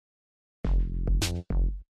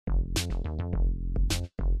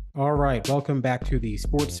All right, welcome back to the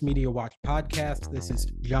Sports Media Watch podcast. This is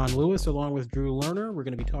John Lewis along with Drew Lerner. We're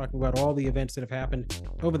going to be talking about all the events that have happened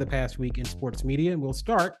over the past week in sports media, and we'll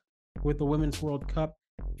start with the Women's World Cup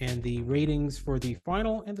and the ratings for the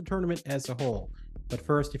final and the tournament as a whole. But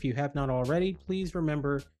first, if you have not already, please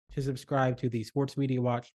remember to subscribe to the Sports Media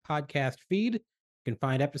Watch podcast feed. You can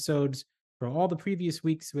find episodes for all the previous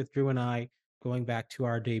weeks with Drew and I going back to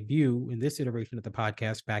our debut in this iteration of the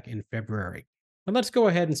podcast back in February. And let's go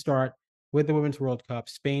ahead and start with the Women's World Cup.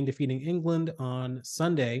 Spain defeating England on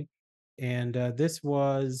Sunday. And this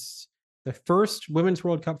was the first Women's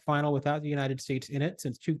World Cup final without the United States in it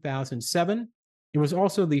since 2007. It was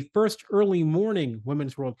also the first early morning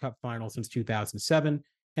Women's World Cup final since 2007.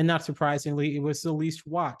 And not surprisingly, it was the least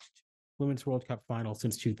watched Women's World Cup final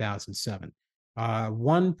since 2007.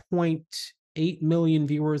 1.8 million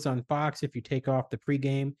viewers on Fox if you take off the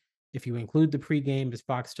pregame. If you include the pregame, as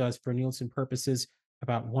Fox does for Nielsen purposes,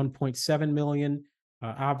 about 1.7 million.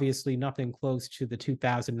 Obviously, nothing close to the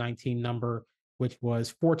 2019 number, which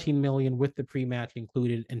was 14 million with the pre-match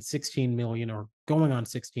included and 16 million or going on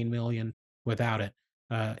 16 million without it.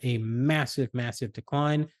 A massive, massive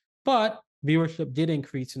decline. But viewership did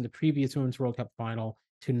increase in the previous Women's World Cup final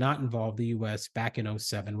to not involve the U.S. back in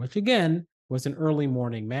 2007, which again was an early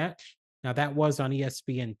morning match. Now, that was on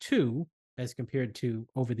ESPN2 as compared to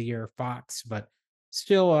over-the-air Fox, but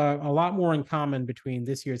still a lot more in common between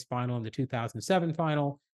this year's final and the 2007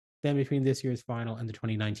 final than between this year's final and the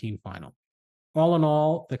 2019 final. All in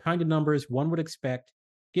all, the kind of numbers one would expect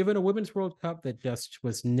given a Women's World Cup that just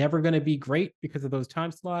was never going to be great because of those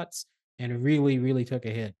time slots and really, really took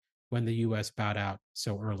a hit when the U.S. bowed out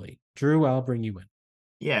so early. Drew, I'll bring you in.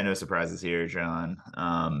 Yeah, no surprises here, John.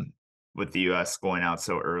 With the U.S. going out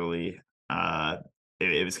so early,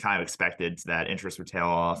 it was kind of expected that interest would tail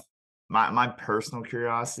off. My personal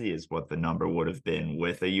curiosity is what the number would have been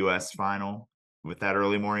with a U.S. final with that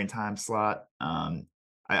early morning time slot.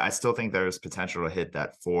 I still think there's potential to hit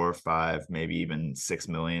that 4, 5, maybe even 6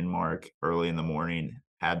 million mark early in the morning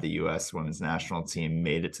had the U.S. women's national team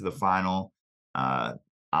made it to the final.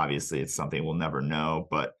 Obviously, it's something we'll never know,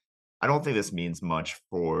 but I don't think this means much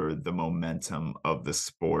for the momentum of the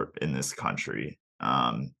sport in this country.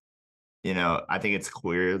 I think it's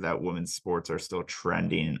clear that women's sports are still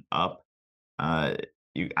trending up. I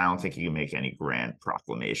don't think you can make any grand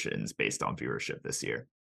proclamations based on viewership this year.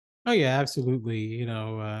 Oh yeah, absolutely.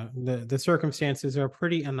 The circumstances are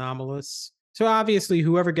pretty anomalous. So obviously,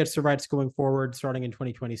 whoever gets the rights going forward, starting in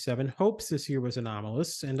 2027, hopes this year was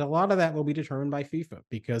anomalous, and a lot of that will be determined by FIFA.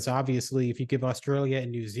 Because obviously, if you give Australia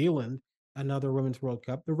and New Zealand another Women's World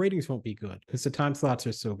Cup, the ratings won't be good because the time slots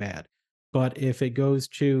are so bad. But if it goes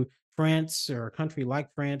to France or a country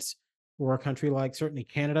like France or a country like certainly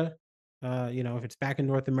Canada, if it's back in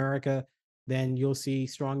North America, then you'll see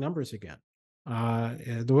strong numbers again.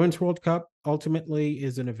 The Women's World Cup ultimately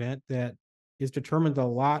is an event that is determined a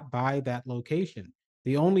lot by that location.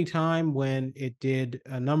 The only time when it did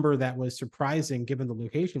a number that was surprising given the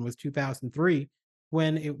location was 2003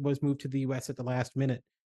 when it was moved to the US at the last minute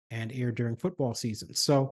and aired during football season.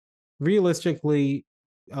 So realistically,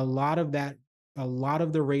 a lot of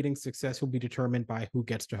the rating success will be determined by who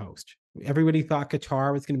gets to host. Everybody thought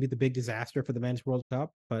Qatar was going to be the big disaster for the Men's World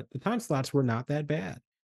Cup, but the time slots were not that bad.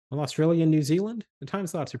 Well, Australia and New Zealand, the time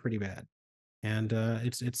slots are pretty bad, and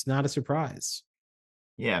it's not a surprise.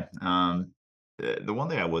 Yeah. The one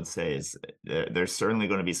thing I would say is there's certainly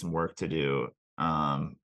going to be some work to do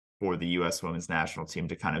for the U.S. women's national team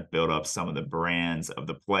to kind of build up some of the brands of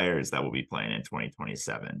the players that will be playing in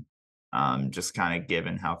 2027. Just kind of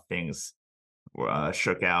given how things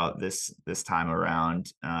shook out this time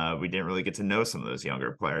around, we didn't really get to know some of those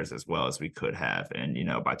younger players as well as we could have. And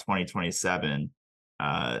by 2027,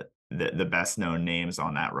 the best known names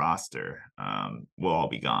on that roster will all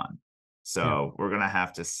be gone. So we're gonna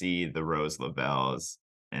have to see the Rose Lavelle's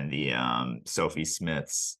and the Sophie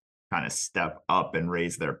Smiths kind of step up and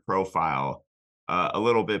raise their profile a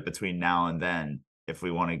little bit between now and then if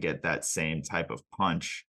we want to get that same type of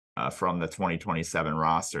punch from the 2027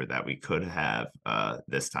 roster that we could have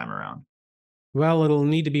this time around. Well, it'll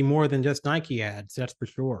need to be more than just Nike ads, that's for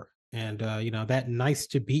sure. And that "nice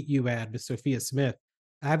to beat you" ad with Sophia Smith.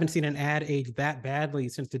 I haven't seen an ad age that badly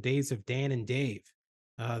since the days of Dan and Dave.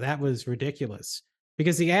 That was ridiculous.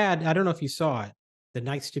 Because the ad, I don't know if you saw it, the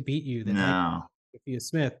 "nice to beat you" that Nike No. Sophia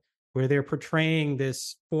Smith, where they're portraying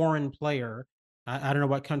this foreign player. I don't know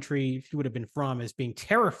what country she would have been from, as being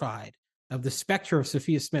terrified of the specter of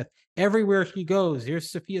Sophia Smith. Everywhere she goes, there's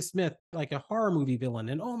Sophia Smith, like a horror movie villain.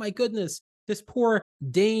 And oh my goodness, this poor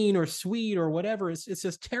Dane or Swede or whatever is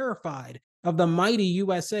just terrified of the mighty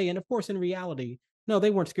USA. And of course, in reality, no,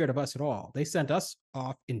 they weren't scared of us at all. They sent us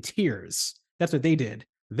off in tears. That's what they did.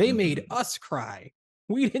 They made Mhm. us cry.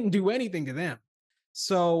 We didn't do anything to them.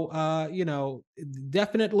 So,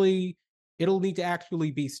 definitely it'll need to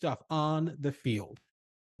actually be stuff on the field,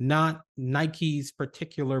 not Nike's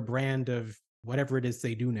particular brand of whatever it is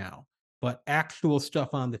they do now, but actual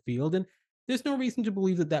stuff on the field. And there's no reason to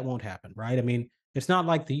believe that that won't happen, right? I mean, it's not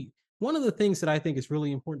like the one of the things that I think is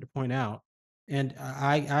really important to point out, and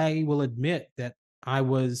I will admit that I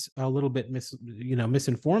was a little bit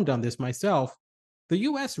misinformed on this myself. The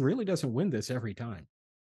U.S. really doesn't win this every time.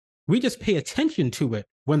 We just pay attention to it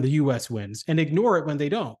when the US wins and ignore it when they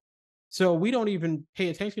don't. So we don't even pay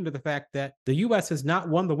attention to the fact that the US has not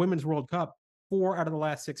won the Women's World Cup 4 out of the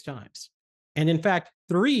last 6 times. And in fact,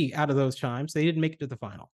 3 out of those times, they didn't make it to the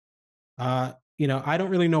final. I don't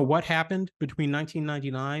really know what happened between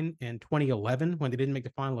 1999 and 2011 when they didn't make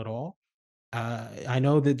the final at all. I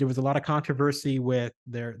know that there was a lot of controversy with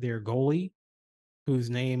their goalie, whose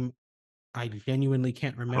name I genuinely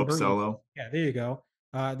can't Hope remember. Solo. Yeah, there you go.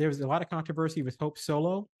 There was a lot of controversy with Hope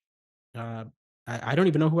Solo. Uh, I don't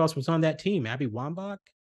even know who else was on that team. Abby Wambach.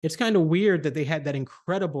 It's kind of weird that they had that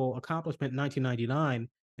incredible accomplishment in 1999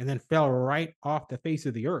 and then fell right off the face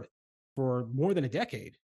of the earth for more than a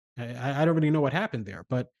decade. I don't really know what happened there,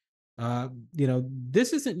 but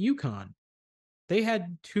this isn't UConn. They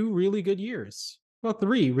had 2 really good years. Well,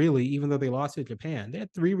 three really, even though they lost to Japan. They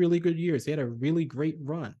had 3 really good years. They had a really great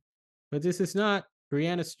run. But this is not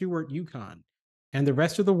Brianna Stewart UConn. And the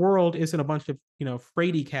rest of the world isn't a bunch of,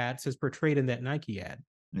 fraidy cats as portrayed in that Nike ad.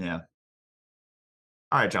 Yeah.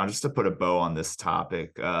 All right, John, just to put a bow on this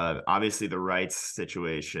topic, obviously the rights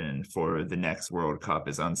situation for the next World Cup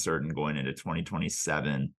is uncertain going into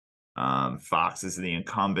 2027. Fox is the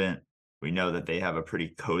incumbent. We know that they have a pretty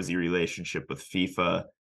cozy relationship with FIFA.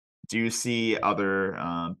 Do you see other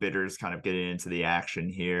bidders kind of getting into the action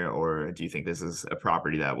here, or do you think this is a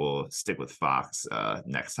property that will stick with Fox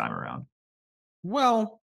next time around?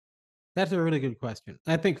 Well, that's a really good question.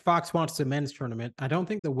 I think Fox wants the men's tournament. I don't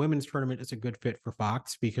think the women's tournament is a good fit for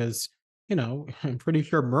Fox because, I'm pretty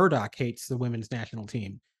sure Murdoch hates the women's national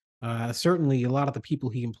team. Certainly, a lot of the people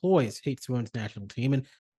he employs hates the women's national team. And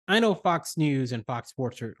I know Fox News and Fox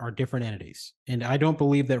Sports are different entities. And I don't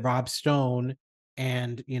believe that Rob Stone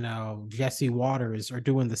and, Jesse Waters are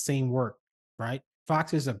doing the same work, right?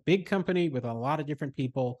 Fox is a big company with a lot of different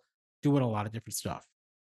people doing a lot of different stuff,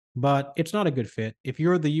 but it's not a good fit. If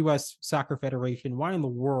you're the US Soccer Federation, why in the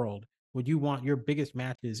world would you want your biggest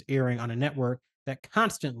matches airing on a network that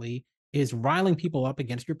constantly is riling people up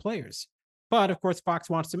against your players? But of course, Fox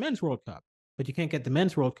wants the men's World Cup, but you can't get the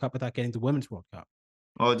men's World Cup without getting the women's World Cup.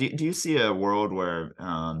 Well, do you see a world where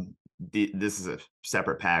this is a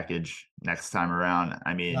separate package next time around?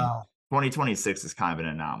 I mean, No. 2026 is kind of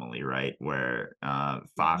an anomaly, right? Where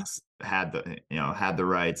Fox had the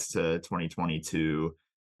rights to 2022,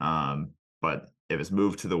 but it was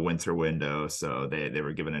moved to the winter window, so they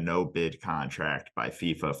were given a no bid contract by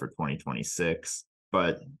FIFA for 2026.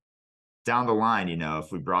 But down the line,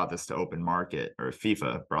 if we brought this to open market, or if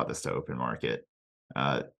FIFA brought this to open market,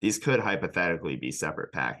 these could hypothetically be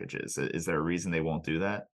separate packages. Is there a reason they won't do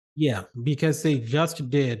that? Yeah, because they just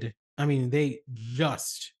did. I mean, they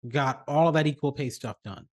just got all of that equal pay stuff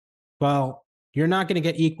done. Well, you're not going to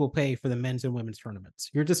get equal pay for the men's and women's tournaments.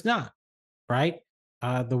 You're just not, right?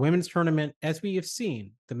 The women's tournament, as we have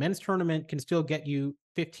seen, the men's tournament can still get you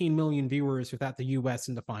 15 million viewers without the US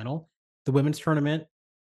in the final. The women's tournament,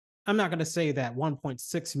 I'm not going to say that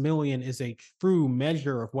 1.6 million is a true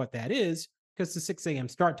measure of what that is because the 6 a.m.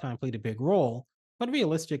 start time played a big role. But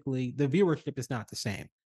realistically, the viewership is not the same.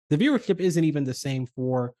 The viewership isn't even the same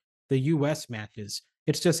for the US matches.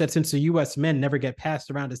 It's just that since the US men never get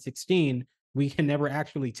passed around to 16, we can never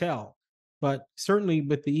actually tell. But certainly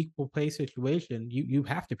with the equal pay situation, you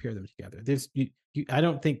have to pair them together. I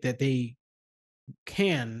don't think that they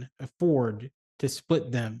can afford to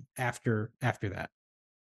split them after that.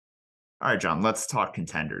 All right, John, let's talk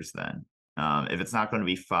contenders then. If it's not going to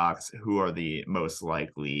be Fox, who are the most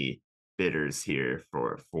likely bidders here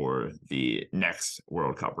for the next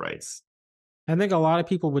World Cup rights? I think a lot of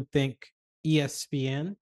people would think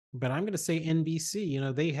ESPN, but I'm going to say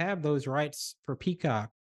NBC. They have those rights for Peacock,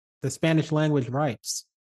 the Spanish language rights.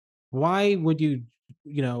 Why would you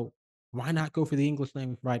know, why not go for the English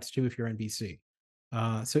language rights too if you're NBC?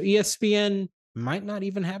 So ESPN might not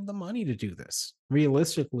even have the money to do this.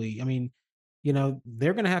 Realistically, I mean,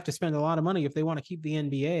 they're going to have to spend a lot of money if they want to keep the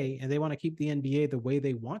NBA and they want to keep the NBA the way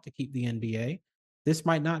they want to keep the NBA. This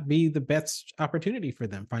might not be the best opportunity for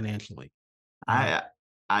them financially. Uh,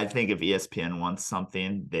 I I think if ESPN wants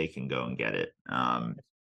something, they can go and get it.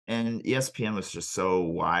 And ESPN was just so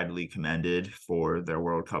widely commended for their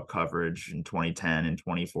World Cup coverage in 2010 and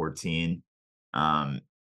 2014. Um,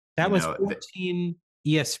 That you was know, 14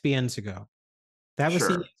 ESPNs ago. That was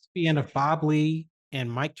the sure, ESPN of Bob Lee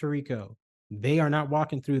and Mike Tirico. They are not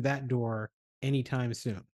walking through that door anytime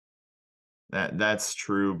soon. that's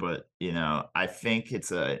true, but I think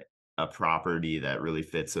it's a property that really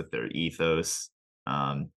fits with their ethos.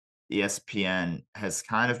 Um, ESPN has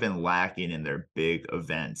kind of been lacking in their big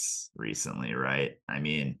events recently, right? I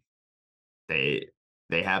mean, they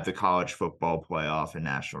they have the college football playoff and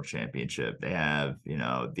national championship. They have,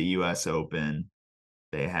 the US Open.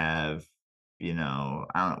 They have, I don't know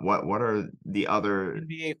what are the other, NBA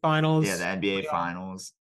yeah, the Finals, NBA playoff.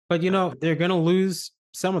 finals. But Uh, they're going to lose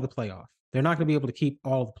some of the playoff. They're not going to be able to keep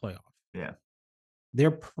all the playoff. yeah.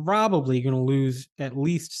 They're probably going to lose at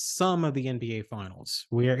least some of the NBA finals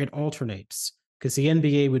where it alternates because the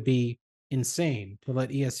NBA would be insane to let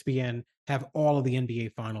ESPN have all of the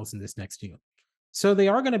NBA finals in this next deal. So they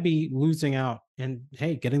are going to be losing out. And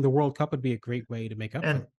hey, getting the World Cup would be a great way to make up for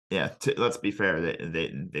And that. yeah, let's be fair,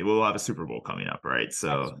 they will have a Super Bowl coming up, right? That's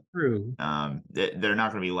So true. they're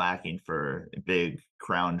not going to be lacking for big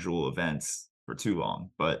crown jewel events for too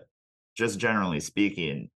long. But just generally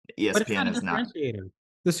speaking, But it's ESPN not a is not. differentiator.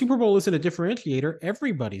 The Super Bowl isn't a differentiator.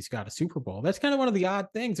 Everybody's got a Super Bowl. That's kind of one of the odd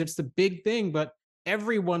things. It's the big thing, but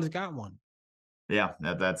everyone's got one. Yeah,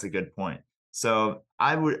 that's a good point. So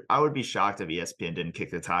I would be shocked if ESPN didn't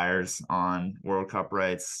kick the tires on World Cup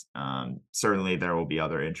rights. Certainly there will be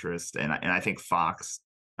other interest, and I think Fox,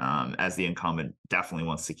 as the incumbent, definitely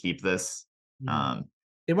wants to keep this. Mm. Um,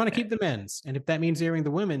 They want to eh, keep the men's, and if that means airing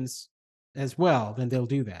the women's as well, then they'll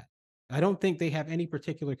do that. I don't think they have any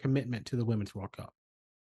particular commitment to the Women's World Cup.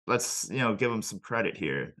 let's give them some credit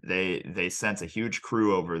here. They sent a huge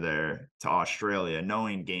crew over there to Australia,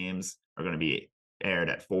 knowing games are going to be aired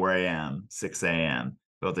at 4 a.m., 6 a.m.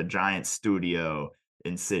 Built a giant studio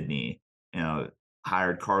in Sydney.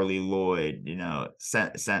 Hired Carly Lloyd.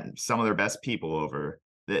 Sent some of their best people over.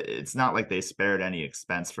 It's not like they spared any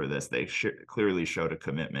expense for this. They clearly showed a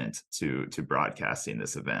commitment to broadcasting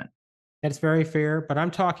this event. That's very fair, but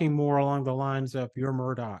I'm talking more along the lines of your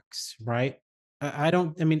Murdochs, right? I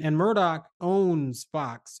don't, I mean, and Murdoch owns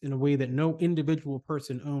Fox in a way that no individual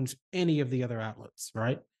person owns any of the other outlets,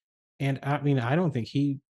 right? And I mean, I don't think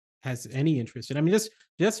he has any interest in. I mean,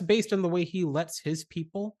 just based on the way he lets his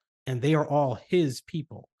people, and they are all his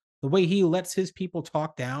people, the way he lets his people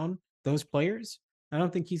talk down those players, I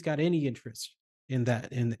don't think he's got any interest in that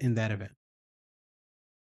event.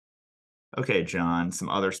 Okay, John, some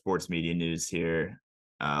other sports media news here.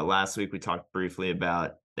 Last week, we talked briefly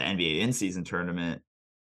about the NBA in season tournament.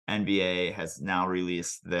 NBA has now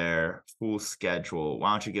released their full schedule.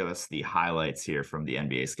 Why don't you give us the highlights here from the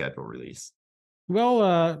NBA schedule release?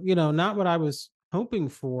 Well, not what I was hoping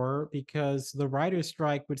for because the writer's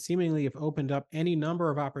strike would seemingly have opened up any number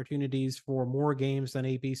of opportunities for more games on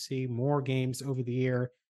ABC, more games over the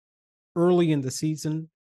air early in the season.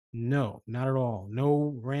 No, not at all.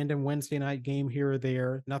 No random Wednesday night game here or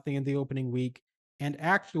there, nothing in the opening week, and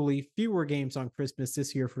actually fewer games on Christmas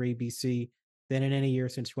this year for ABC than in any year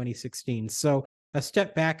since 2016. So a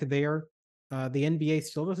step back there. The NBA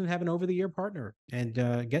still doesn't have an over the year partner, and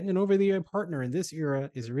getting an over the year partner in this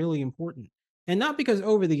era is really important. And not because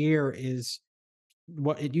over the year is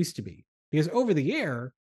what it used to be because over the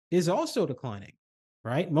air is also declining,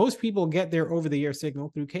 right? Most people get their over the air signal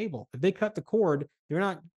through cable. If they cut the cord, they're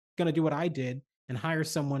not going to do what I did and hire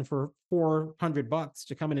someone for $400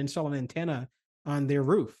 to come and install an antenna on their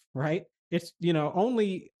roof, right? It's,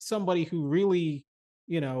 only somebody who really,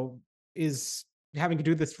 you know, is having to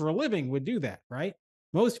do this for a living would do that, right?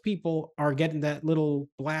 Most people are getting that little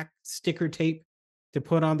black sticker tape to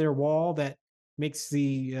put on their wall that makes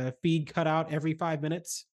the feed cut out every 5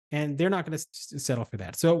 minutes, and they're not going to settle for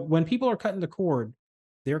that. So when people are cutting the cord,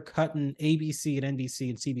 they're cutting ABC and NBC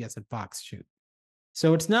and CBS and Fox shoot.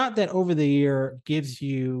 So it's not that over the air gives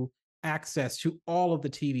you access to all of the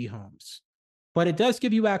TV homes, but it does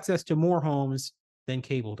give you access to more homes than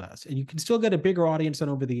cable does. And you can still get a bigger audience on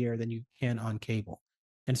over the air than you can on cable.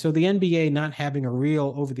 And so the NBA not having a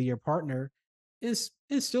real over the air partner is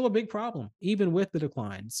still a big problem, even with the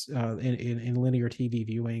declines in linear TV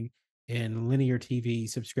viewing and linear TV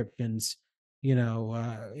subscriptions.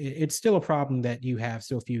 It's still a problem that you have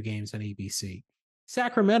so few games on ABC.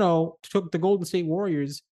 Sacramento took the Golden State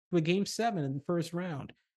Warriors to a game 7 in the first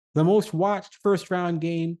round, the most watched first round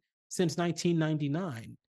game since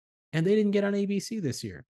 1999. And they didn't get on ABC this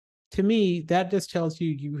year. To me, that just tells you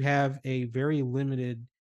you have a very limited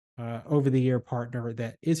over-the-air partner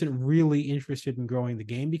that isn't really interested in growing the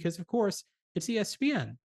game because, of course, it's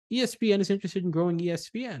ESPN. ESPN is interested in growing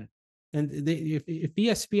ESPN, and if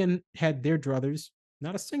ESPN had their druthers,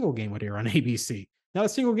 not a single game would air on ABC. Not a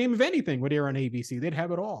single game of anything would air on ABC. They'd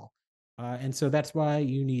have it all. And so that's why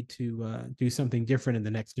you need to do something different in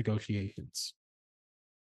the next negotiations.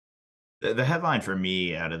 The headline for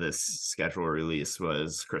me out of this schedule release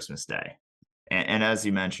was Christmas Day. And as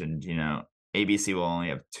you mentioned, ABC will only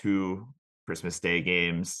have 2 Christmas Day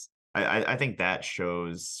games. I think that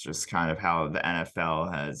shows just kind of how the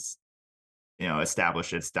NFL has,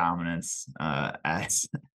 established its dominance, as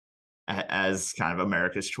as kind of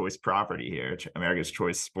America's choice property here, America's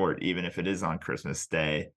choice sport, even if it is on Christmas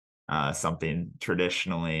Day, something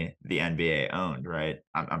traditionally the NBA owned, right?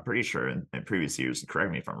 I'm pretty sure in previous years, and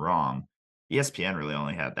correct me if I'm wrong, ESPN really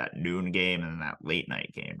only had that noon game and that late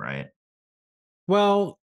night game, right?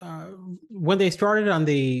 Well, when they started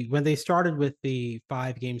with the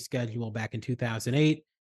 5 game schedule back in 2008,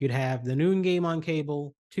 you'd have the noon game on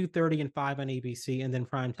cable, 2:30 and 5 on ABC, and then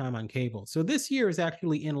prime time on cable. So this year is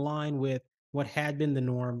actually in line with what had been the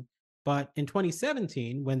norm. But in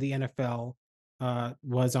 2017, when the NFL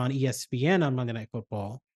was on ESPN on Monday Night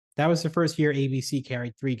Football, that was the first year ABC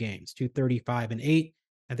carried 3 games, 2:35 and 8,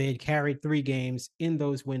 and they had carried 3 games in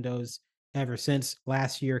those windows ever since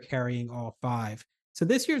last year, carrying all 5. So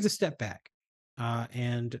this year's a step back. I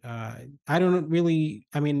don't really,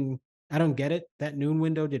 I mean, I don't get it. That noon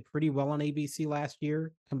window did pretty well on ABC last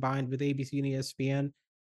year, combined with ABC and ESPN.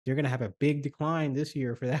 You're going to have a big decline this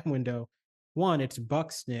year for that window. One, it's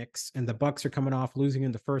Bucks Knicks, and the Bucks are coming off losing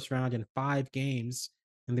in the first round in 5 games,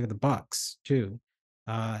 and they're the Bucks too.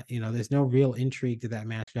 There's no real intrigue to that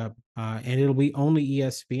matchup, and it'll be only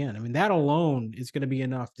ESPN. I mean, that alone is going to be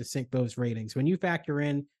enough to sink those ratings. When you factor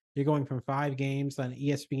in you're going from 5 games on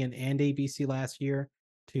ESPN and ABC last year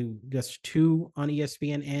to just 2 on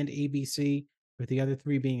ESPN and ABC, with the other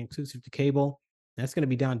 3 being exclusive to cable, that's going to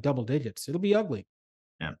be down double digits. It'll be ugly.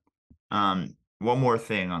 Yeah. One more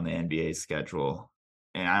thing on the NBA schedule,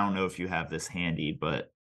 and I don't know if you have this handy,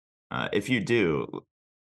 but if you do,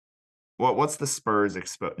 what's the Spurs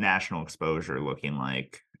national exposure looking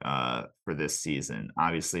like for this season?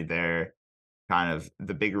 Obviously, they're kind of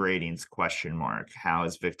the big ratings question mark. How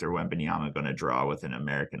is Victor Wembanyama going to draw with an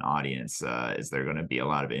American audience? Is there going to be a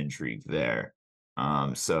lot of intrigue there?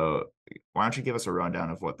 So why don't you give us a rundown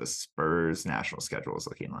of what the Spurs national schedule is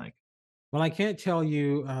looking like? Well, I can't tell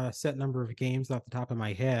you a set number of games off the top of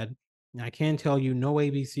my head. I can tell you no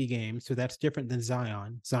ABC games, so that's different than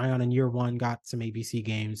Zion. Zion in year one got some ABC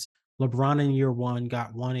games. LeBron in year one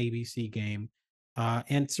got one ABC game.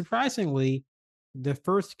 And surprisingly, the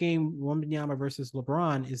first game, Wembanyama versus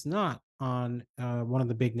LeBron, is not on one of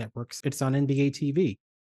the big networks. It's on NBA TV.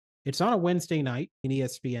 It's on a Wednesday night, an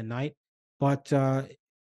ESPN night, but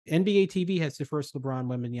NBA TV has the first LeBron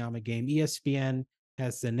Wembanyama game. ESPN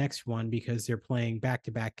has the next one because they're playing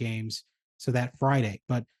back-to-back games. So that Friday,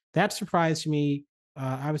 but that surprised me.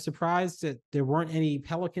 I was surprised that there weren't any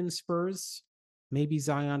Pelican Spurs. Maybe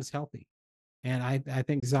Zion's healthy, and I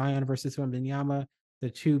think Zion versus Wembanyama, the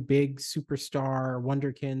 2 big superstar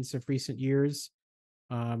wonderkins of recent years.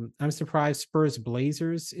 I'm surprised Spurs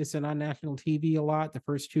Blazers isn't on national TV a lot. The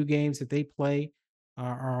first 2 games that they play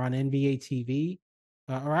are on NBA TV,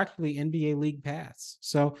 or actually NBA League Pass.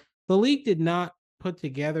 So the league did not put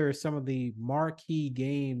together some of the marquee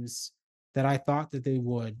games that I thought that they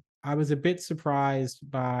would. I was a bit surprised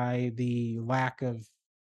by the lack of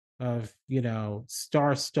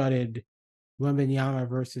star-studded Wembanyama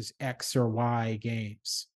versus X or Y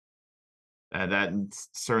games. That's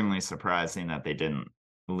certainly surprising that they didn't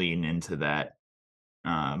lean into that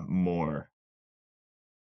more.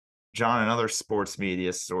 John, another sports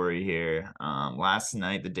media story here. Last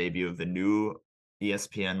night, the debut of the new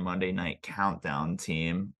ESPN Monday Night Countdown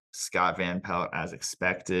team, Scott Van Pelt, as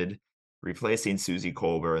expected, replacing Susie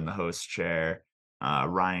Colbert in the host chair.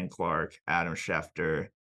 Ryan Clark, Adam Schefter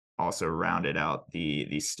also rounded out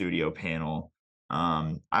the studio panel.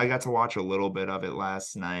 I got to watch a little bit of it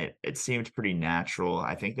last night. It seemed pretty natural.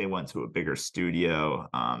 I think they went to a bigger studio.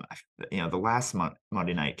 The last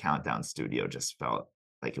Monday Night Countdown studio just felt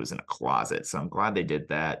like it was in a closet. So I'm glad they did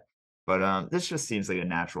that. But this just seems like a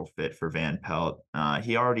natural fit for Van Pelt.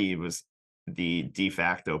 He already was the de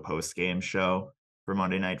facto post game show for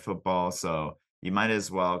Monday Night Football. So you might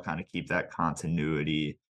as well kind of keep that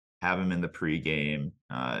continuity, have him in the pregame,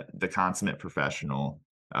 the consummate professional.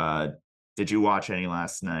 Did you watch any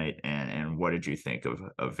last night, and what did you think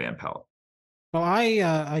of Van Pelt? Well,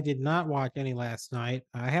 I did not watch any last night.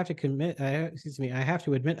 I have to commit. Excuse me. I have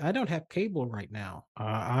to admit I don't have cable right now.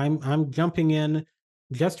 I'm jumping in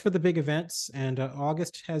just for the big events, and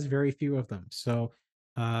August has very few of them. So,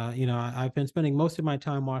 I've been spending most of my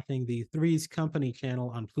time watching the Three's Company channel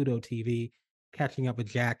on Pluto TV, catching up with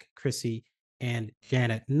Jack, Chrissy, and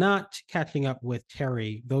Janet. Not catching up with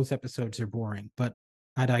Terry; those episodes are boring. But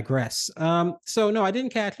I digress. So no, I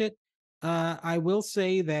didn't catch it. I will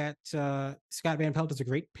say that Scott Van Pelt is a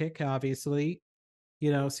great pick. Obviously,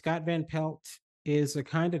 Scott Van Pelt is a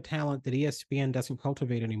kind of talent that ESPN doesn't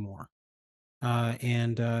cultivate anymore.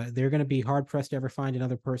 And they're going to be hard pressed to ever find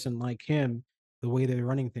another person like him the way they're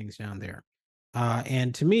running things down there.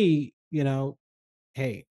 And to me,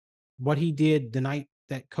 hey, what he did the night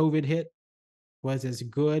that COVID hit was as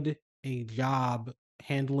good a job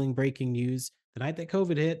handling breaking news the night that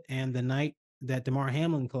COVID hit and the night that DeMar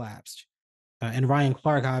Hamlin collapsed. And Ryan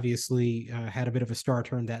Clark obviously had a bit of a star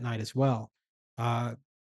turn that night as well. Uh,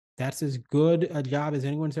 that's as good a job as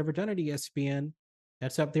anyone's ever done at ESPN.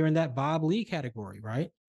 That's up there in that Bob Lee category, right?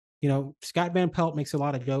 Scott Van Pelt makes a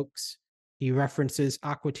lot of jokes. He references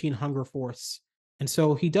Aqua Teen Hunger Force. And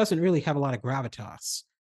so he doesn't really have a lot of gravitas.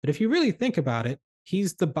 But if you really think about it,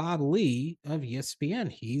 he's the Bob Lee of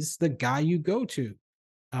ESPN. He's the guy you go to.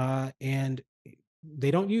 And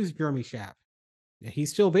they don't use Jeremy Schaap.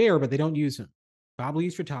 He's still there, but they don't use him. Bob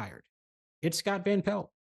Lee's retired. It's Scott Van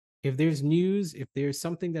Pelt. If there's news, if there's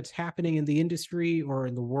something that's happening in the industry or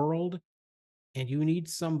in the world, and you need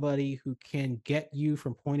somebody who can get you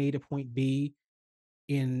from point A to point B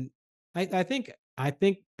in I think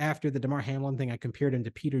after the DeMar Hamlin thing, I compared him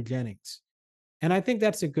to Peter Jennings. And I think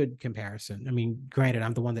that's a good comparison. I mean, granted,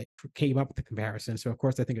 I'm the one that came up with the comparison, so of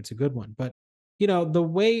course I think it's a good one. But the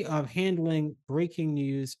way of handling breaking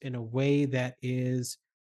news in a way that is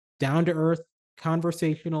down to earth,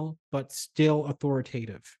 conversational, but still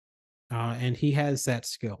authoritative. And he has that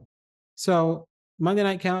skill. So Monday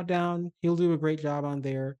Night Countdown, he'll do a great job on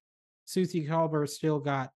there. Susie Colbert still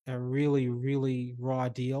got a really, really raw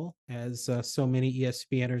deal, as so many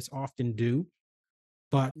ESPNers often do.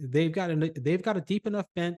 But they've got a deep enough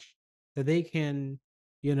bench that they can,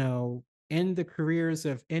 end the careers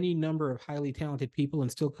of any number of highly talented people and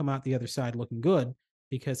still come out the other side looking good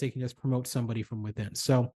because they can just promote somebody from within.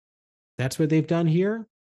 So that's what they've done here.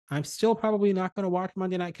 I'm still probably not going to watch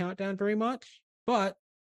Monday Night Countdown very much, but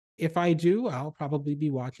if I do, I'll probably be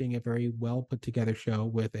watching a very well put together show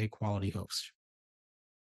with a quality host.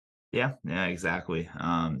 Yeah, yeah, exactly.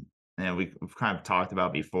 And we've kind of talked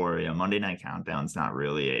about before, Monday Night Countdown's not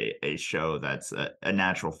really a show that's a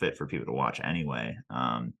natural fit for people to watch anyway.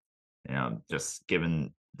 Just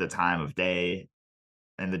given the time of day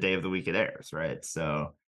and the day of the week it airs, right?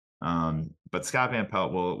 So, but Scott Van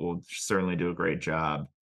Pelt will certainly do a great job.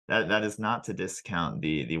 That is not to discount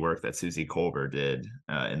the work that Susie Colbert did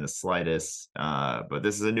in the slightest. But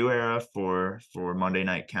this is a new era for Monday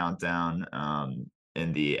Night Countdown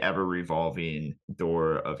in the ever revolving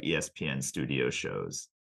door of ESPN studio shows.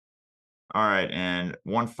 All right, and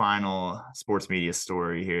one final sports media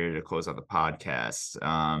story here to close out the podcast.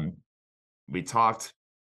 We talked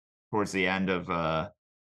towards the end of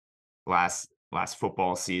last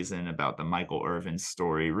football season about the Michael Irvin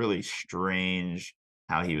story. Really strange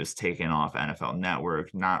how he was taken off NFL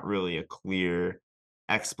Network. Not really a clear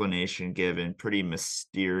explanation given. Pretty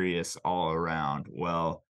mysterious all around.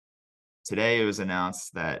 Well, today it was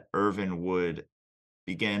announced that Irvin would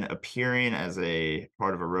begin appearing as a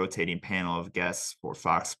part of a rotating panel of guests for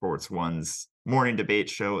Fox Sports One's morning debate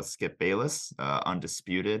show with Skip Bayless,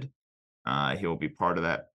 Undisputed. He will be part of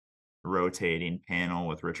that rotating panel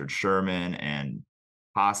with Richard Sherman and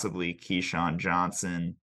possibly Keyshawn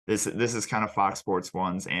Johnson. This is kind of Fox Sports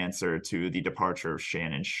One's answer to the departure of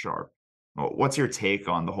Shannon Sharp. Well, what's your take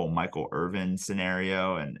on the whole Michael Irvin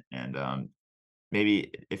scenario? And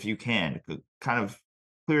maybe if you can kind of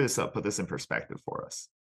clear this up, put this in perspective for us.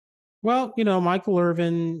 Well, Michael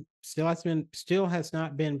Irvin still has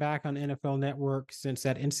not been back on NFL Network since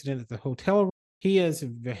that incident at the hotel. He has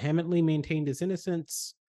vehemently maintained his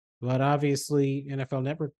innocence, but obviously NFL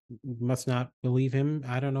Network must not believe him.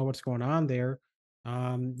 I don't know what's going on there.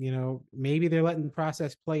 Maybe they're letting the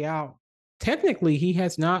process play out. Technically, he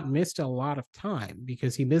has not missed a lot of time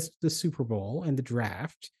because he missed the Super Bowl and the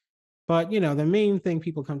draft. But the main thing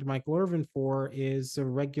people come to Michael Irvin for is a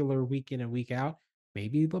regular week in and week out.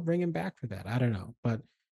 Maybe they'll bring him back for that. I don't know. But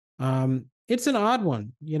it's an odd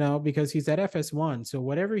one, because he's at FS1. So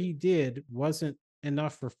whatever he did wasn't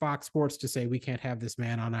enough for Fox Sports to say we can't have this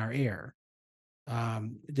man on our air.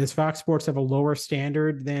 Does Fox Sports have a lower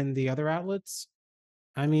standard than the other outlets?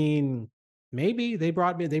 I mean, maybe they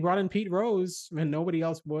brought in Pete Rose when nobody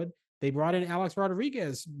else would. They brought in Alex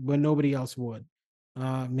Rodriguez when nobody else would.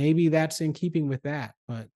 Maybe that's in keeping with that,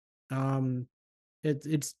 but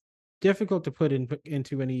It's difficult to put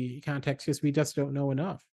into any context because we just don't know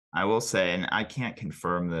enough. I will say, and I can't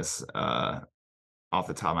confirm this off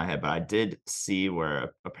the top of my head, but I did see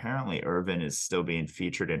where apparently Irvin is still being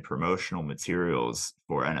featured in promotional materials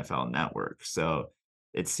for NFL Network. So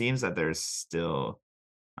it seems that there's still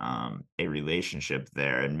a relationship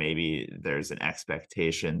there, and maybe there's an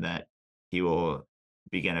expectation that he will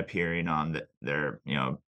begin appearing on their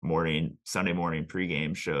morning Sunday morning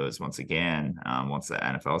pregame shows once again once the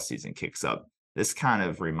NFL season kicks up. This kind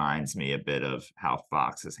of reminds me a bit of how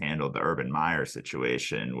Fox has handled the Urban Meyer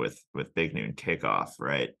situation with Big Noon Kickoff,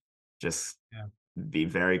 right? Just Yeah. be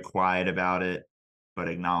very quiet about it, but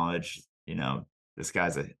acknowledge, this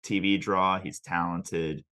guy's a TV draw. He's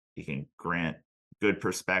talented. He can grant good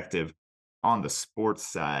perspective on the sports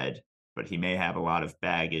side, but he may have a lot of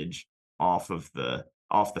baggage off the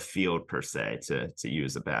field per se, to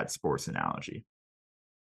use a bad sports analogy.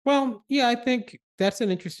 Well, yeah, I think that's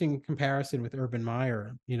an interesting comparison with Urban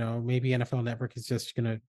Meyer. Maybe NFL Network is just going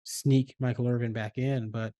to sneak Michael Irvin back in,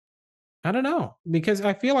 but I don't know because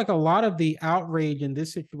I feel like a lot of the outrage in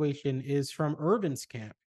this situation is from Irvin's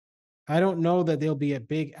camp. I don't know that there'll be a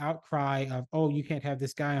big outcry of, oh, you can't have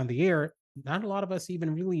this guy on the air. Not a lot of us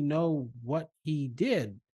even really know what he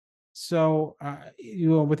did. So,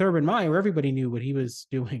 with Urban Meyer, everybody knew what he was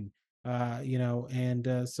doing,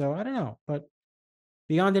 and so I don't know. But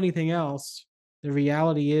beyond anything else, the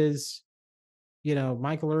reality is,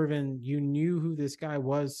 Michael Irvin, you knew who this guy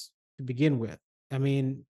was to begin with. I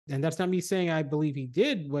mean, and that's not me saying I believe he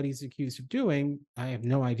did what he's accused of doing. I have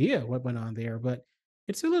no idea what went on there, but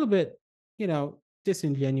it's a little bit,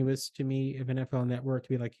 disingenuous to me of NFL Network to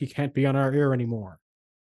be like, he can't be on our air anymore.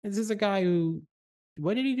 This is a guy who,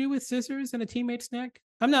 what did he do with scissors in a teammate's neck?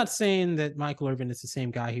 I'm not saying that Michael Irvin is the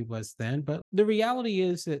same guy he was then, but the reality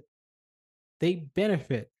is that they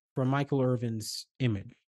benefit from Michael Irvin's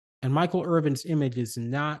image. And Michael Irvin's image is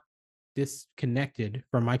not disconnected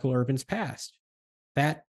from Michael Irvin's past.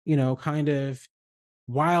 That, kind of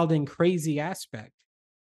wild and crazy aspect,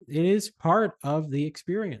 it is part of the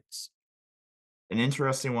experience. An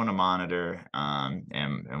interesting one to monitor,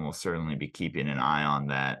 and we'll certainly be keeping an eye on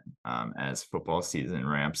that as football season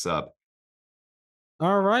ramps up.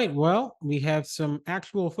 All right. Well, we have some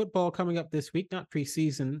actual football coming up this week, not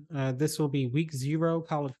preseason. This will be week 0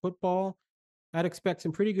 college football. I'd expect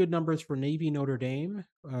some pretty good numbers for Navy Notre Dame.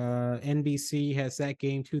 NBC has that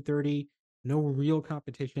game 2:30. No real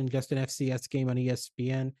competition, just an FCS game on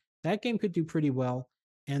ESPN. That game could do pretty well.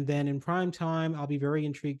 And then in prime time, I'll be very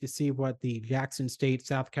intrigued to see what the Jackson State,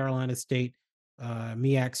 South Carolina State,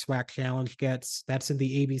 MEAC SWAC Challenge gets. That's in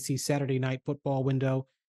the ABC Saturday Night Football window.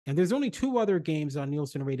 And there's only 2 other games on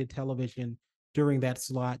Nielsen rated television during that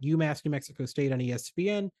slot: UMass New Mexico State on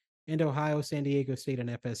ESPN and Ohio San Diego State on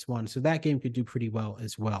FS1. So that game could do pretty well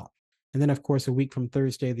as well. And then, of course, a week from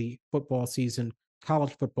Thursday, the football season,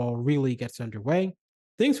 college football, really gets underway.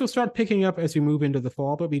 Things will start picking up as we move into the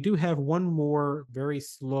fall, but we do have one more very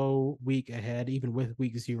slow week ahead, even with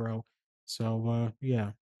week 0. So,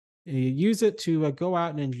 yeah, use it to go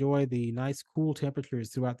out and enjoy the nice, cool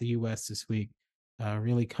temperatures throughout the U.S. this week.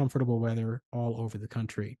 Really comfortable weather all over the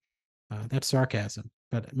country. That's sarcasm,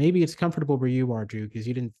 but maybe it's comfortable where you are, Drew, because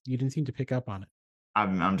you didn't seem to pick up on it.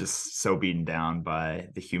 I'm just so beaten down by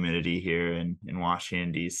the humidity here in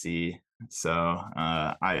Washington D.C. So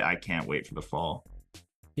I can't wait for the fall.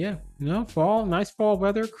 Yeah, no fall, nice fall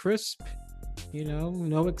weather, crisp.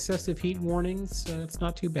 No excessive heat warnings. It's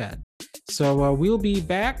not too bad. So we'll be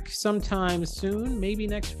back sometime soon, maybe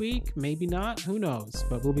next week, maybe not, who knows?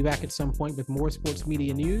 But we'll be back at some point with more sports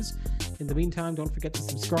media news. In the meantime, don't forget to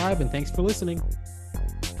subscribe, and thanks for listening.